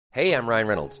Hey, I'm Ryan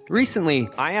Reynolds. Recently,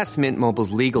 I asked Mint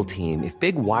Mobile's legal team if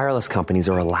big wireless companies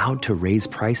are allowed to raise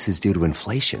prices due to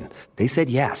inflation. They said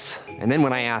yes. And then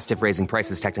when I asked if raising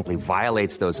prices technically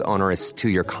violates those onerous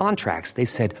two-year contracts, they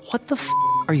said, "What the f***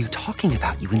 are you talking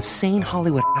about, you insane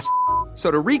Hollywood ass?" So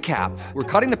to recap, we're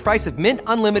cutting the price of Mint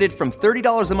Unlimited from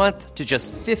 $30 a month to just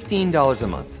 $15 a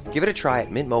month. Give it a try at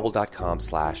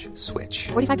mintmobile.com/switch.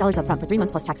 $45 up front for 3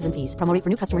 months plus taxes and fees. Promo rate for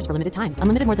new customers for limited time.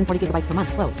 Unlimited more than 40 gigabytes per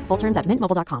month. Slows full terms at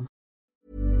mintmobile.com.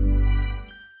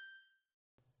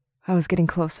 I was getting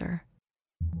closer.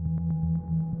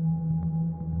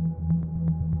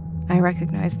 I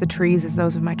recognized the trees as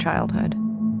those of my childhood.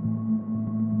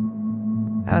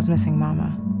 I was missing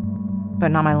Mama, but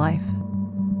not my life.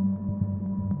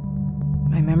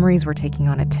 My memories were taking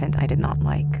on a tint I did not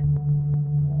like.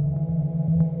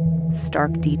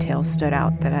 Stark details stood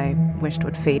out that I wished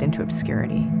would fade into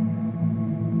obscurity.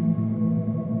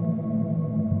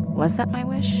 Was that my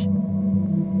wish?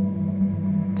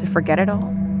 To forget it all?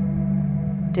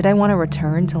 Did I want to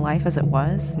return to life as it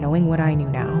was, knowing what I knew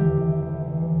now?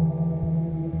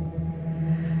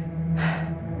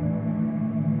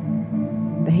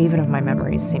 The haven of my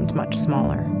memories seemed much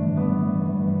smaller,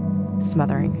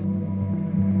 smothering.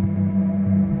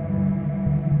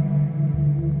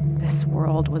 This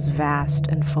world was vast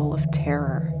and full of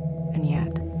terror, and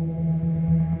yet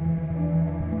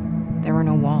there were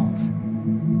no walls.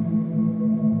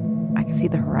 I could see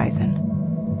the horizon.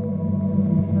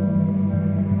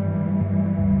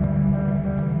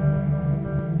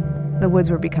 The woods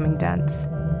were becoming dense,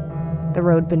 the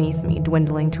road beneath me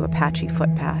dwindling to a patchy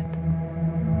footpath.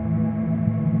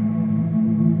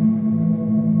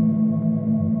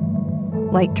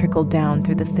 Light trickled down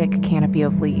through the thick canopy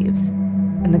of leaves,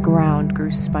 and the ground grew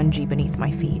spongy beneath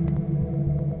my feet.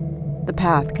 The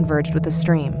path converged with the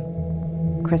stream,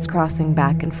 crisscrossing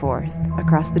back and forth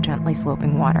across the gently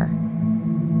sloping water.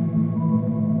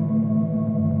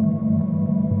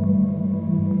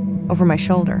 Over my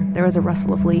shoulder, there was a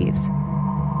rustle of leaves.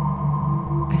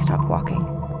 I stopped walking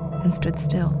and stood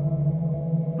still,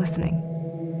 listening.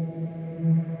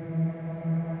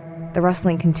 The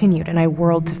rustling continued, and I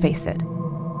whirled to face it.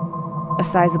 A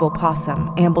sizable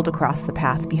possum ambled across the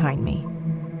path behind me,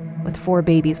 with 4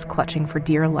 babies clutching for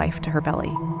dear life to her belly.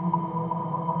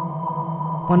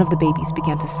 One of the babies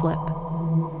began to slip,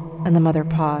 and the mother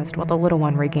paused while the little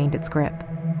one regained its grip.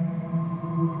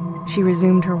 She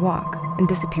resumed her walk and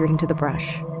disappeared into the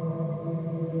brush.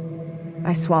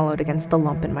 I swallowed against the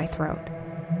lump in my throat.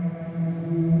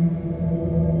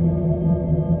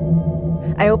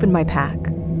 I opened my pack,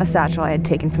 a satchel I had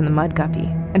taken from the mud guppy,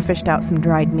 and fished out some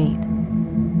dried meat.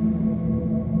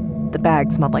 The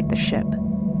bag smelled like the ship,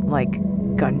 like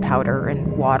gunpowder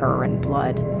and water and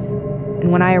blood.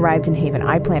 And when I arrived in Haven,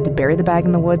 I planned to bury the bag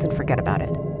in the woods and forget about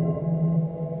it.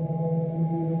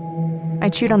 I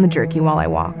chewed on the jerky while I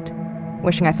walked,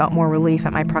 wishing I felt more relief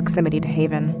at my proximity to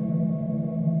Haven.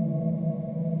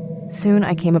 Soon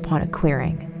I came upon a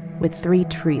clearing with 3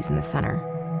 trees in the center.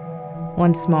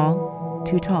 One small,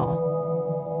 2 tall.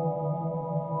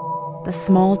 The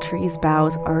small tree's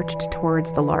boughs arched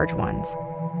towards the large ones.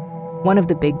 One of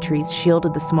the big trees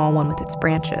shielded the small one with its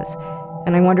branches,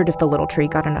 and I wondered if the little tree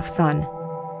got enough sun.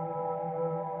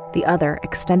 The other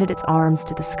extended its arms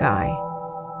to the sky.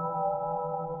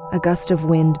 A gust of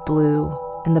wind blew,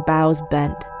 and the boughs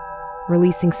bent,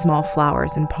 releasing small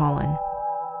flowers and pollen.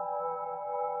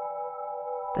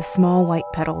 The small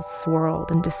white petals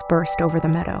swirled and dispersed over the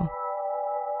meadow.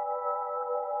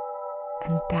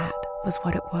 And that was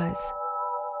what it was.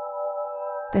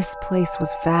 This place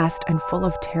was vast and full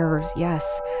of terrors,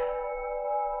 yes,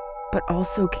 but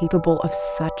also capable of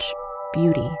such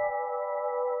beauty.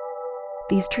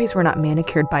 These trees were not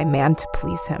manicured by man to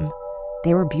please him.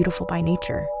 They were beautiful by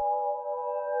nature.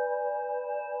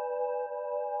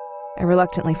 I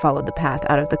reluctantly followed the path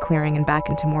out of the clearing and back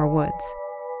into more woods.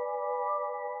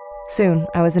 Soon,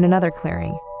 I was in another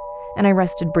clearing, and I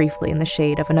rested briefly in the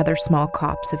shade of another small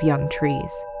copse of young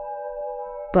trees.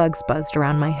 Bugs buzzed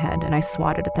around my head, and I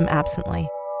swatted at them absently.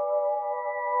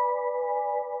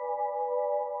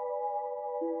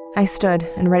 I stood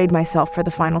and readied myself for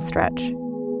the final stretch.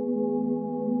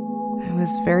 I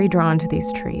was very drawn to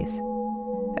these trees,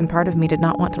 and part of me did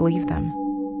not want to leave them.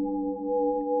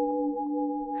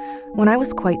 When I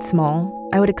was quite small,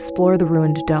 I would explore the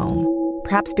ruined dome,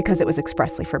 perhaps because it was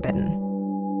expressly forbidden.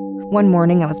 One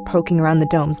morning, I was poking around the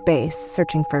dome's base,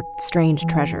 searching for strange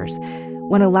treasures,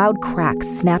 when a loud crack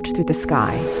snapped through the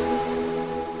sky.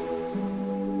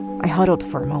 I huddled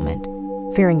for a moment,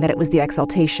 fearing that it was the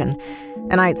exaltation,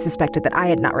 and I had suspected that I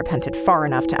had not repented far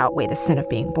enough to outweigh the sin of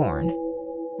being born.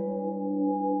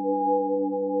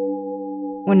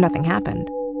 when nothing happened.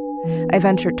 I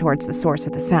ventured towards the source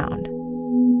of the sound.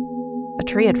 A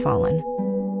tree had fallen,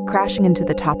 crashing into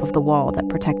the top of the wall that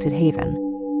protected Haven.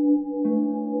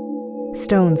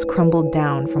 Stones crumbled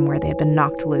down from where they had been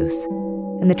knocked loose,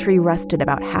 and the tree rested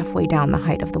about halfway down the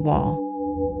height of the wall.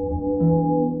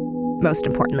 Most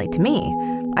importantly to me,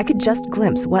 I could just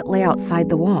glimpse what lay outside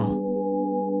the wall.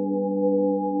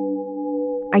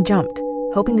 I jumped,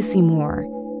 hoping to see more,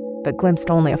 but glimpsed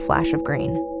only a flash of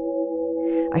green.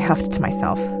 I huffed to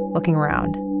myself, looking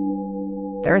around.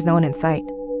 There was no one in sight,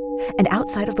 and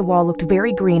outside of the wall looked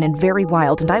very green and very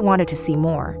wild, and I wanted to see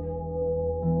more.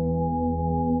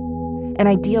 An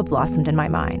idea blossomed in my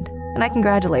mind, and I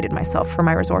congratulated myself for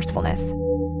my resourcefulness.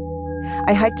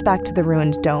 I hiked back to the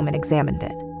ruined dome and examined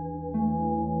it.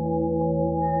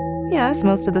 Yes,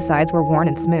 most of the sides were worn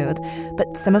and smooth,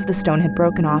 but some of the stone had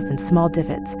broken off in small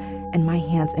divots, and my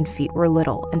hands and feet were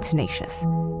little and tenacious,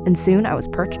 and soon I was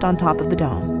perched on top of the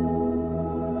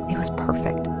dome. It was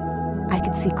perfect. I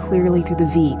could see clearly through the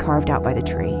V carved out by the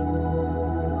tree.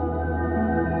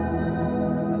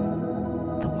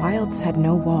 The wilds had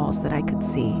no walls that I could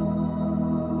see.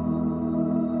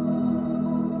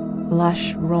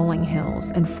 Lush, rolling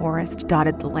hills and forest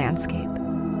dotted the landscape.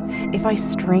 If I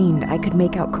strained, I could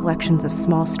make out collections of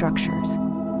small structures.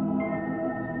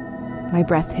 My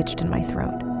breath hitched in my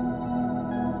throat.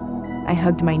 I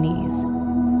hugged my knees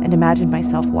and imagined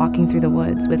myself walking through the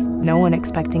woods with no one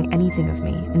expecting anything of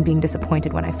me and being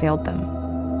disappointed when I failed them.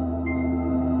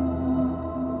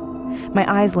 My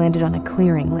eyes landed on a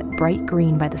clearing lit bright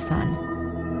green by the sun.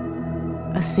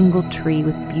 A single tree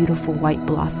with beautiful white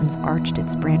blossoms arched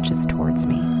its branches towards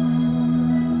me.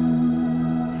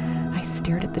 I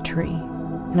stared at the tree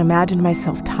and imagined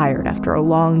myself tired after a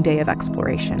long day of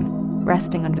exploration,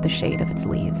 resting under the shade of its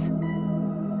leaves.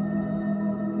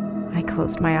 I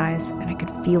closed my eyes and I could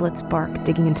feel its bark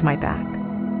digging into my back.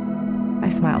 I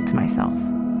smiled to myself.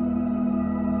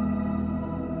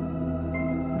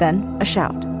 Then, a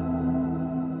shout.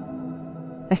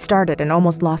 I started and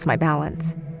almost lost my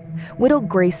balance. Widow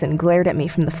Grayson glared at me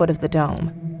from the foot of the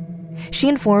dome. She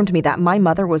informed me that my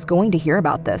mother was going to hear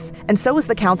about this, and so was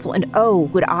the council, and oh,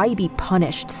 would I be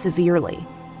punished severely.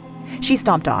 She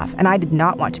stomped off, and I did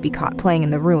not want to be caught playing in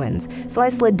the ruins, so I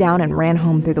slid down and ran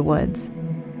home through the woods.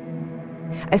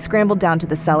 I scrambled down to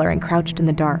the cellar and crouched in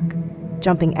the dark,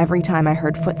 jumping every time I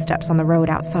heard footsteps on the road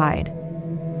outside.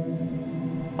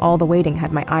 All the waiting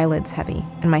had my eyelids heavy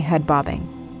and my head bobbing.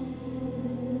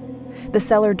 The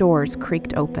cellar doors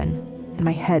creaked open, and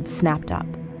my head snapped up.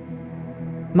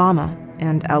 Mama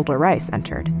and Elder Rice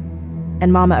entered,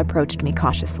 and Mama approached me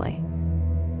cautiously.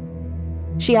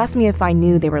 She asked me if I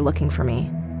knew they were looking for me.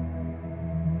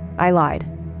 I lied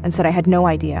and said I had no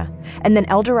idea, and then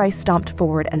Elder Rice stomped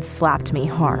forward and slapped me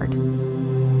hard.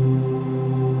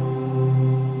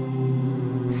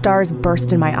 Stars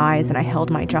burst in my eyes and I held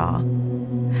my jaw.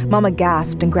 Mama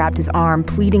gasped and grabbed his arm,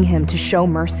 pleading him to show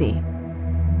mercy.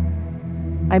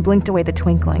 I blinked away the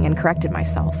twinkling and corrected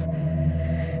myself.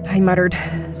 I muttered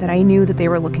that I knew that they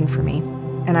were looking for me,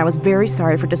 and I was very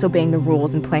sorry for disobeying the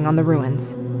rules and playing on the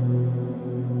ruins.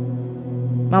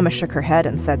 Mama shook her head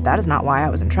and said that is not why I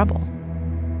was in trouble.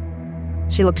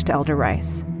 She looked to Elder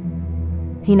Rice.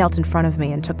 He knelt in front of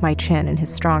me and took my chin in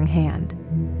his strong hand.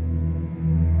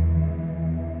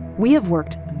 We have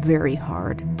worked very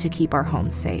hard to keep our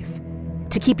home safe,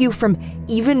 to keep you from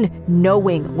even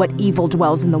knowing what evil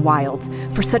dwells in the wilds,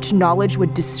 for such knowledge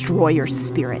would destroy your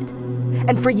spirit.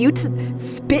 And for you to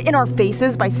spit in our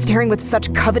faces by staring with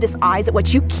such covetous eyes at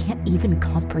what you can't even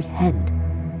comprehend.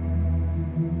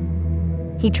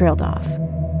 He trailed off,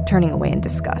 turning away in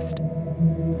disgust.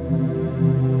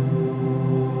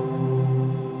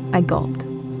 I gulped.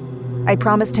 I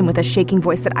promised him with a shaking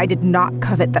voice that I did not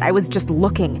covet, that I was just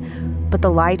looking, but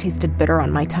the lie tasted bitter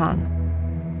on my tongue.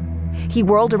 He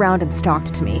whirled around and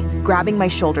stalked to me, grabbing my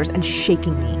shoulders and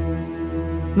shaking me.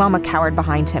 Mama cowered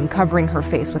behind him, covering her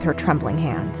face with her trembling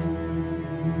hands.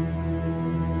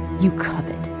 You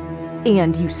covet,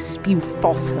 and you spew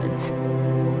falsehoods,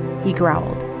 he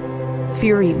growled.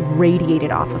 Fury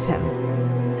radiated off of him.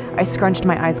 I scrunched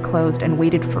my eyes closed and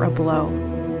waited for a blow.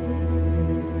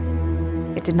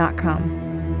 It did not come.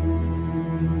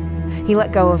 He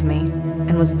let go of me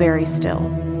and was very still.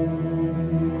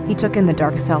 He took in the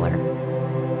dark cellar.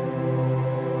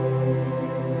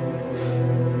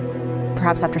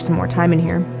 Perhaps after some more time in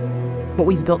here, what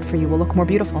we've built for you will look more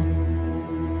beautiful.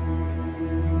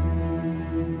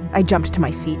 I jumped to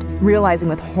my feet, realizing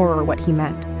with horror what he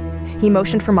meant. He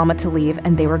motioned for Mama to leave,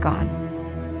 and they were gone.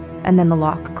 And then the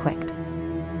lock clicked.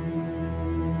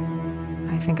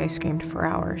 I think I screamed for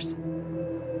hours.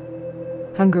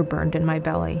 Hunger burned in my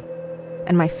belly,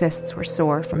 and my fists were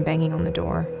sore from banging on the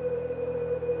door.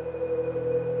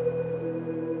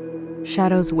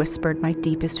 Shadows whispered my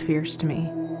deepest fears to me,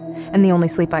 and the only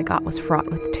sleep I got was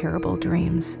fraught with terrible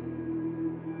dreams.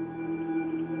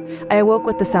 I awoke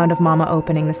with the sound of Mama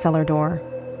opening the cellar door.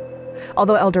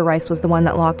 Although Elder Rice was the one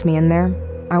that locked me in there,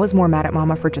 I was more mad at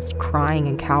Mama for just crying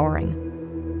and cowering.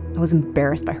 I was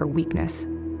embarrassed by her weakness.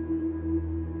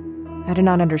 I did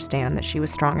not understand that she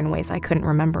was strong in ways I couldn't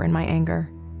remember in my anger.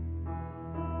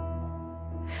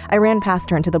 I ran past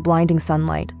her into the blinding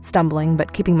sunlight, stumbling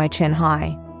but keeping my chin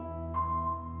high.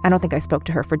 I don't think I spoke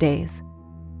to her for days.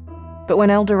 But when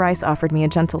Elder Rice offered me a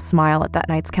gentle smile at that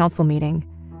night's council meeting,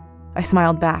 I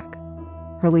smiled back,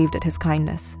 relieved at his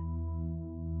kindness.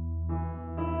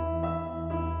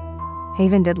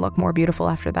 Haven did look more beautiful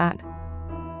after that.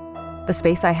 The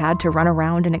space I had to run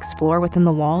around and explore within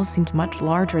the walls seemed much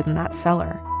larger than that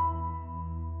cellar.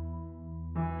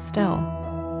 Still,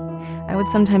 I would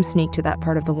sometimes sneak to that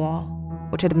part of the wall,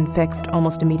 which had been fixed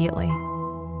almost immediately,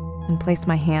 and place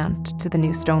my hand to the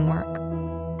new stonework.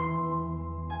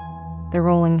 The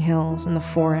rolling hills and the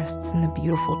forests and the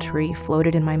beautiful tree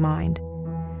floated in my mind,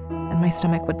 and my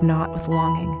stomach would knot with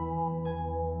longing.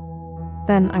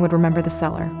 Then I would remember the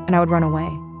cellar, and I would run away,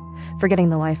 forgetting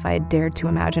the life I had dared to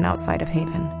imagine outside of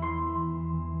Haven.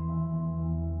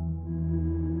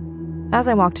 As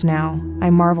I walked now, I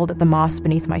marveled at the moss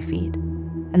beneath my feet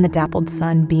and the dappled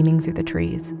sun beaming through the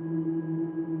trees.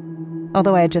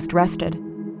 Although I had just rested,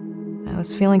 I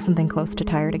was feeling something close to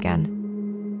tired again.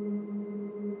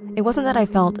 It wasn't that I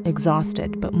felt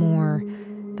exhausted, but more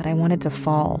that I wanted to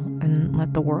fall and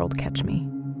let the world catch me.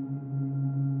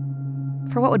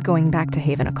 For what would going back to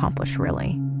Haven accomplish,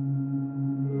 really?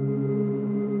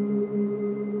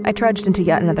 I trudged into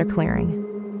yet another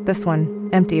clearing, this one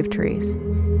empty of trees.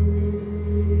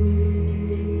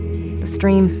 The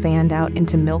stream fanned out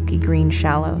into milky green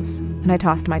shallows, and I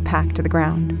tossed my pack to the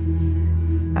ground.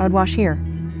 I would wash here.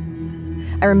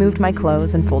 I removed my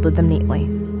clothes and folded them neatly,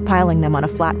 piling them on a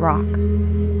flat rock.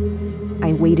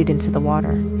 I waded into the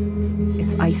water,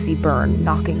 its icy burn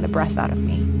knocking the breath out of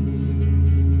me.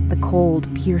 The cold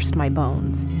pierced my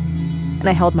bones, and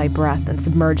I held my breath and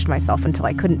submerged myself until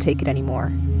I couldn't take it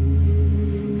anymore.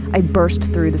 I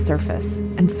burst through the surface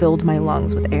and filled my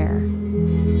lungs with air.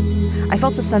 I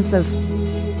felt a sense of,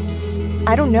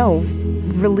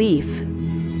 relief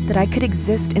that I could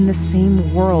exist in the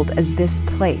same world as this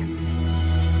place.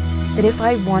 That if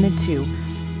I wanted to,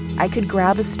 I could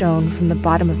grab a stone from the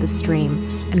bottom of the stream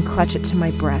and clutch it to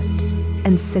my breast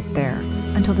and sit there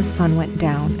until the sun went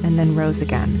down and then rose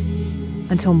again,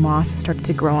 until moss started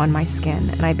to grow on my skin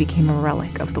and I became a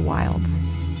relic of the wilds.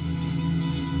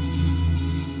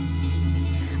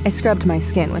 I scrubbed my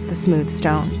skin with the smooth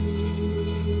stone.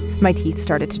 My teeth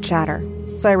started to chatter,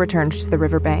 so I returned to the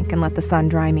riverbank and let the sun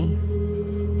dry me.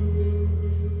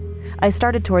 I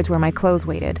started towards where my clothes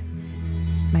waited.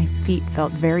 My feet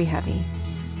felt very heavy,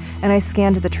 and I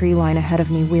scanned the tree line ahead of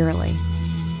me wearily.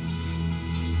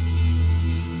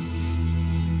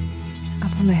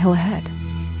 Up on the hill ahead,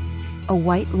 a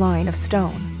white line of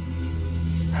stone.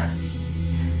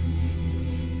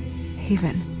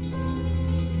 Haven.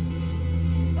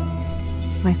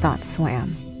 My thoughts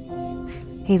swam.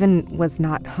 Haven was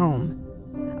not home.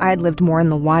 I had lived more in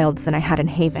the wilds than I had in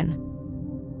Haven.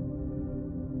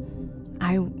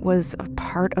 I was a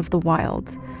part of the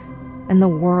wilds and the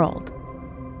world.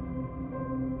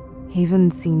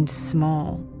 Haven seemed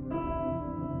small.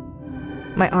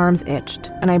 My arms itched,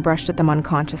 and I brushed at them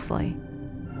unconsciously.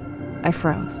 I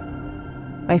froze,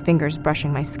 my fingers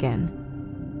brushing my skin.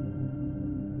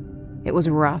 It was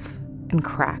rough and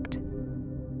cracked.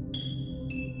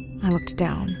 I looked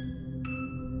down.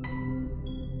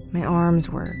 My arms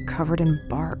were covered in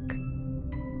bark.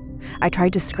 I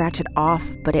tried to scratch it off,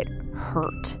 but it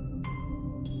hurt.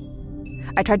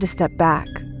 I tried to step back,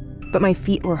 but my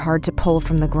feet were hard to pull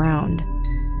from the ground.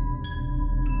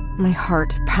 My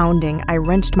heart pounding, I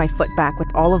wrenched my foot back with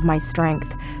all of my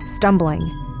strength, stumbling,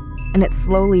 and it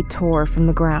slowly tore from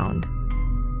the ground.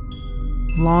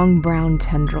 Long brown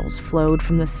tendrils flowed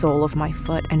from the sole of my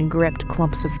foot and gripped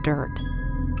clumps of dirt.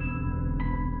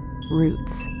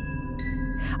 Roots.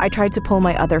 I tried to pull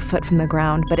my other foot from the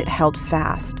ground, but it held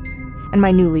fast, and my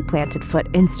newly planted foot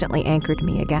instantly anchored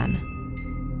me again.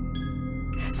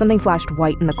 Something flashed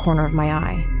white in the corner of my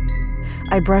eye.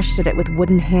 I brushed at it with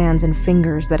wooden hands and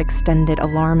fingers that extended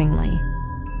alarmingly.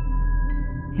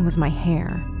 It was my hair,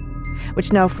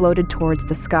 which now floated towards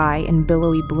the sky in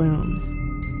billowy blooms.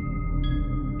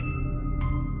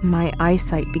 My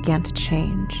eyesight began to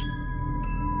change.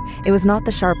 It was not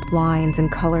the sharp lines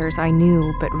and colors I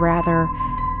knew, but rather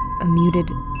a muted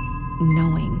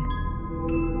knowing.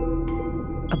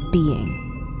 being.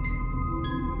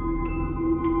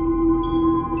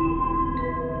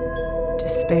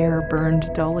 Despair burned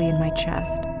dully in my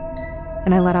chest,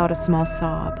 and I let out a small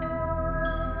sob.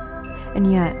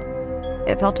 And yet,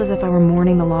 it felt as if I were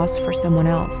mourning the loss for someone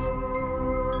else,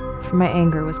 for my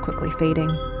anger was quickly fading.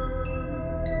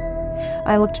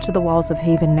 I looked to the walls of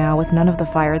Haven now with none of the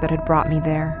fire that had brought me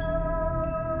there.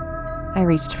 I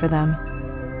reached for them,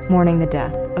 mourning the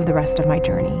death of the rest of my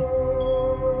journey.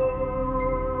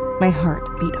 My heart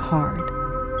beat hard,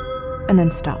 and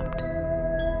then stopped.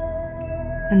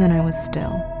 And then I was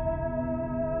still.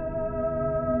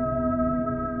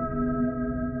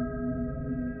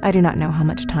 I do not know how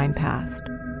much time passed.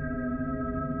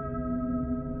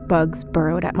 Bugs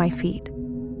burrowed at my feet,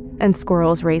 and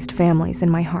squirrels raised families in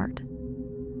my heart.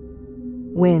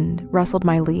 Wind rustled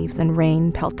my leaves, and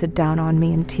rain pelted down on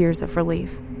me in tears of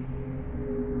relief.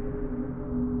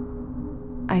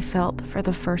 I felt, for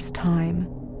the first time,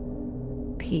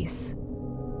 peace.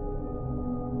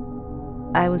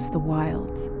 I was the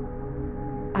wilds.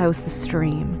 I was the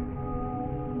stream.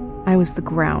 I was the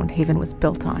ground Haven was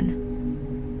built on.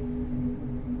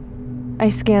 I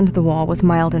scanned the wall with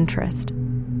mild interest.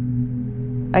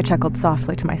 I chuckled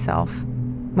softly to myself,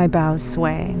 my boughs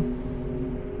swaying.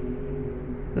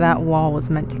 That wall was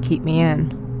meant to keep me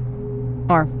in.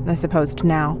 Or, I supposed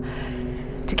now,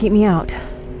 to keep me out.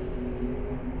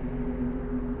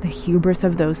 The hubris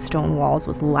of those stone walls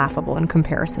was laughable in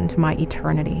comparison to my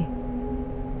eternity.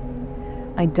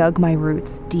 I dug my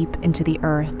roots deep into the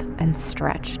earth and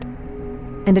stretched,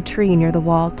 and a tree near the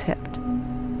wall tipped,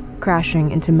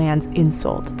 crashing into man's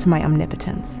insult to my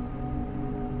omnipotence.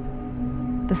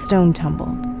 The stone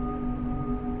tumbled.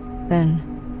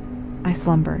 Then I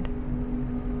slumbered.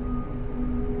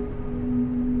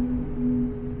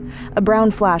 A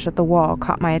brown flash at the wall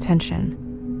caught my attention.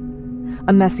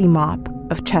 A messy mop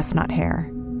of chestnut hair.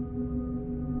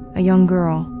 A young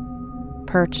girl,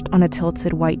 perched on a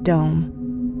tilted white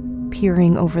dome,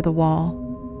 peering over the wall.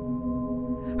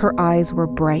 Her eyes were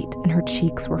bright and her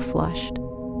cheeks were flushed.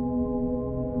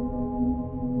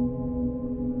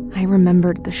 I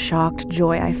remembered the shocked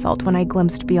joy I felt when I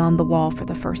glimpsed beyond the wall for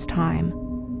the first time.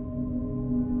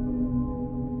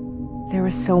 There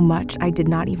was so much I did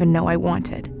not even know I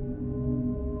wanted.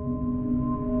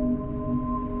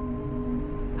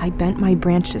 I bent my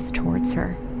branches towards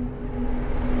her.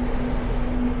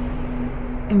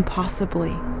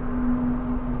 Impossibly,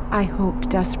 I hoped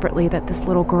desperately that this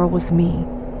little girl was me.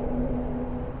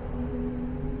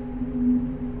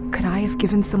 Could I have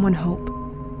given someone hope?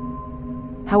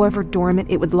 However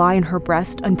dormant it would lie in her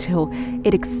breast until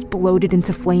it exploded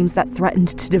into flames that threatened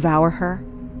to devour her.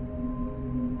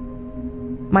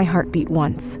 My heart beat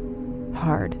once,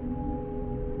 hard.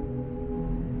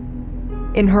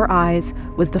 In her eyes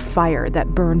was the fire that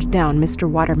burned down Mr.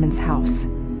 Waterman's house.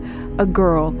 A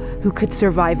girl who could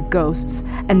survive ghosts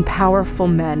and powerful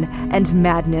men and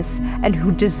madness, and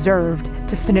who deserved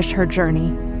to finish her journey.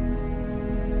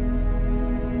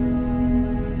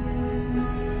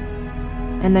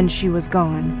 And then she was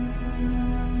gone,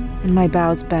 and my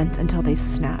boughs bent until they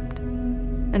snapped,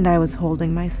 and I was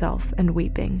holding myself and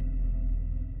weeping.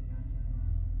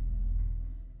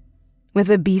 With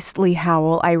a beastly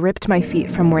howl, I ripped my feet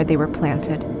from where they were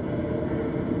planted.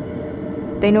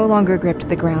 They no longer gripped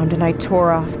the ground, and I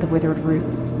tore off the withered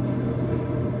roots.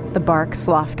 The bark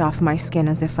sloughed off my skin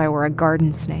as if I were a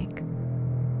garden snake.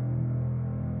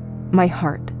 My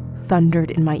heart thundered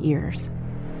in my ears.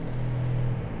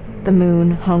 The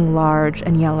moon hung large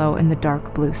and yellow in the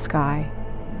dark blue sky.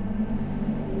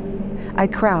 I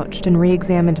crouched and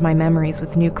re-examined my memories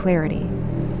with new clarity.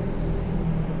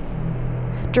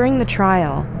 During the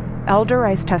trial, Elder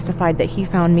Rice testified that he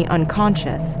found me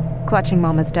unconscious, clutching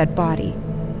Mama's dead body.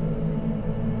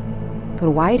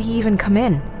 But why had he even come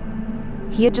in?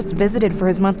 He had just visited for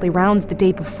his monthly rounds the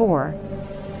day before.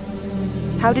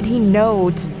 How did he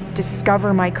know to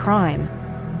discover my crime?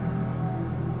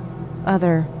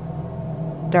 Other,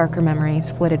 darker memories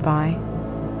flitted by.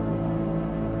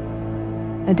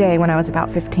 A day when I was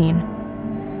about 15,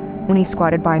 when he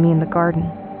squatted by me in the garden,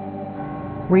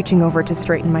 reaching over to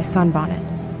straighten my sunbonnet.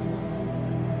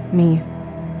 Me,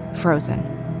 frozen.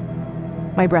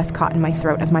 My breath caught in my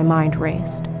throat as my mind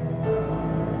raced.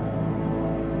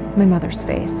 My mother's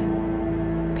face,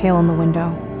 pale in the window.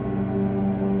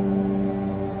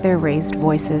 Their raised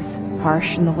voices,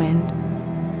 harsh in the wind.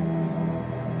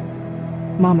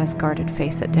 Mama's guarded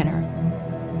face at dinner.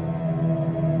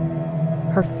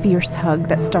 Her fierce hug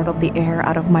that startled the air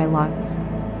out of my lungs.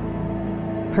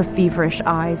 Her feverish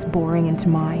eyes boring into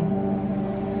mine.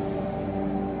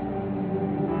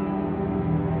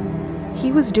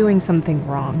 He was doing something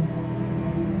wrong.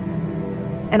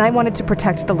 and I wanted to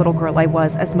protect the little girl I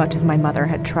was as much as my mother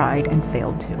had tried and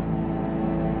failed to.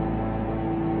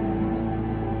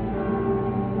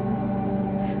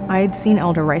 I had seen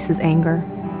Elder Rice's anger,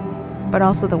 but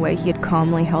also the way he had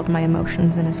calmly held my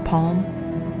emotions in his palm.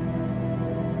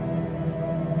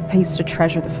 I used to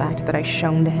treasure the fact that I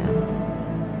shone to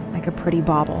him like a pretty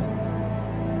bauble.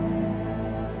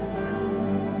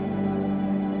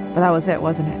 But that was it,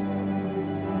 wasn't it?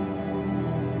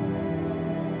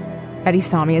 Eddie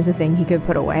saw me as a thing he could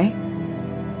put away.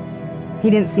 He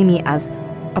didn't see me as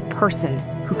a person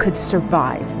who could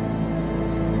survive.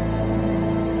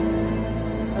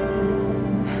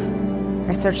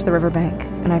 I searched the riverbank,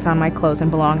 and I found my clothes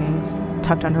and belongings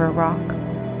tucked under a rock.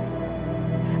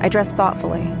 I dressed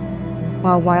thoughtfully,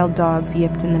 while wild dogs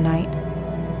yipped in the night.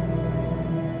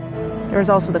 There was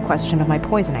also the question of my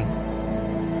poisoning.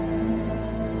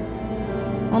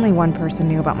 Only one person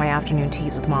knew about my afternoon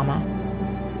teas with Mama.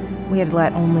 We had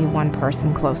let only one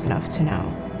person close enough to know.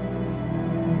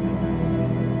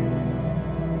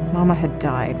 Mama had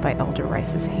died by Elder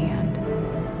Rice's hand.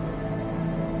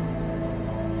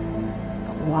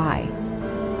 But why?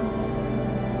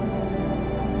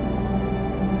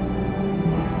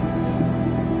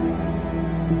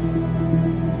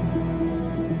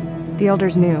 The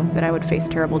elders knew that I would face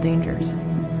terrible dangers.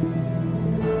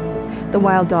 The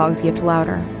wild dogs yipped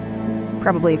louder,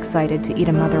 probably excited to eat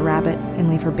a mother rabbit and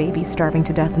leave her babies starving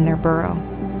to death in their burrow.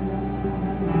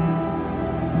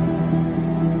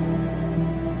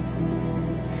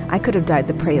 I could have died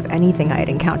the prey of anything I had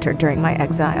encountered during my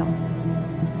exile.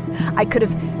 I could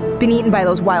have been eaten by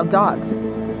those wild dogs,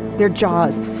 their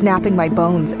jaws snapping my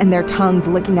bones and their tongues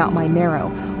licking out my marrow,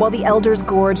 while the elders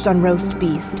gorged on roast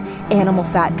beast, animal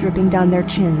fat dripping down their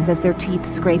chins as their teeth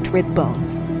scraped rib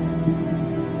bones.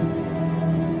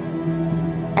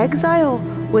 Exile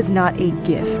was not a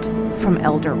gift from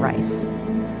Elder Rice.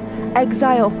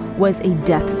 Exile was a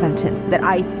death sentence that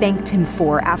I thanked him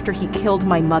for after he killed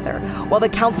my mother, while the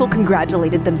council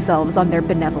congratulated themselves on their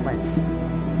benevolence.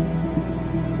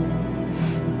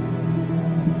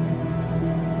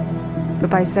 But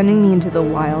by sending me into the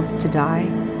wilds to die,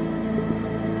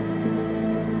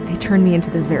 they turned me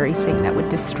into the very thing that would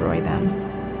destroy them.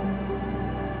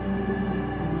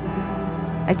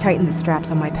 I tightened the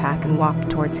straps on my pack and walked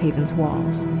towards Haven's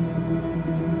walls.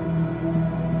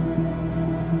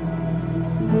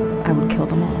 I would kill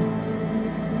them all.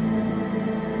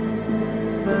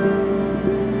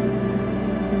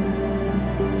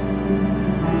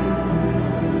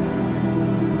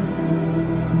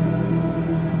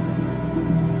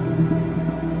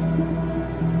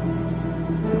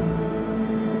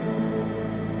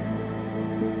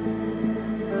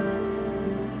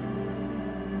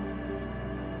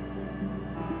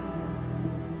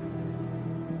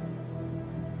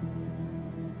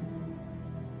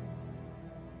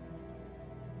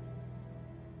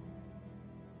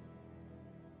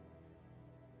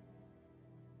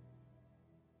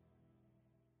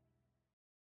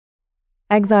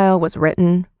 Exile was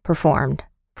written, performed,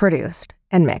 produced,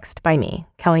 and mixed by me,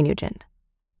 Kelly Nugent.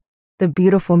 The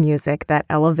beautiful music that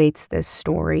elevates this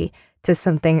story to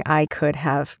something I could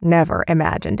have never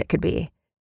imagined it could be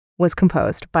was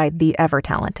composed by the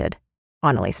ever-talented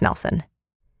Annalise Nelson.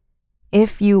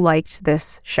 If you liked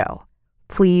this show,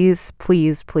 please,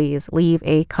 please, please leave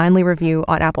a kindly review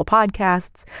on Apple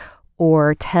Podcasts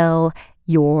or tell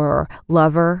your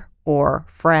lover or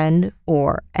friend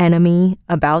or enemy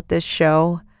about this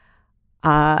show.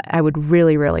 I would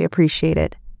really, really appreciate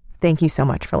it. Thank you so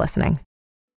much for listening.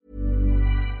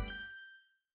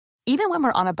 Even when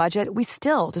we're on a budget, we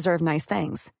still deserve nice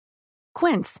things.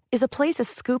 Quince is a place to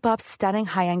scoop up stunning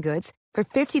high-end goods for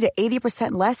 50 to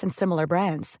 80% less than similar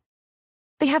brands.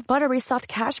 They have buttery soft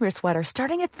cashmere sweaters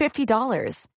starting at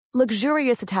 $50,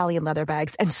 luxurious Italian leather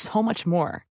bags, and so much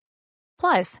more.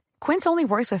 Plus, Quince only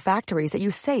works with factories that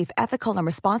use safe, ethical, and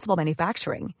responsible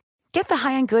manufacturing. Get the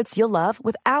high-end goods you'll love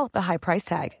without the high price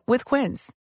tag with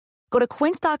Quince. Go to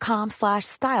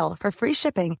quince.com/style for free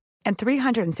shipping and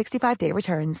 365-day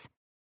returns.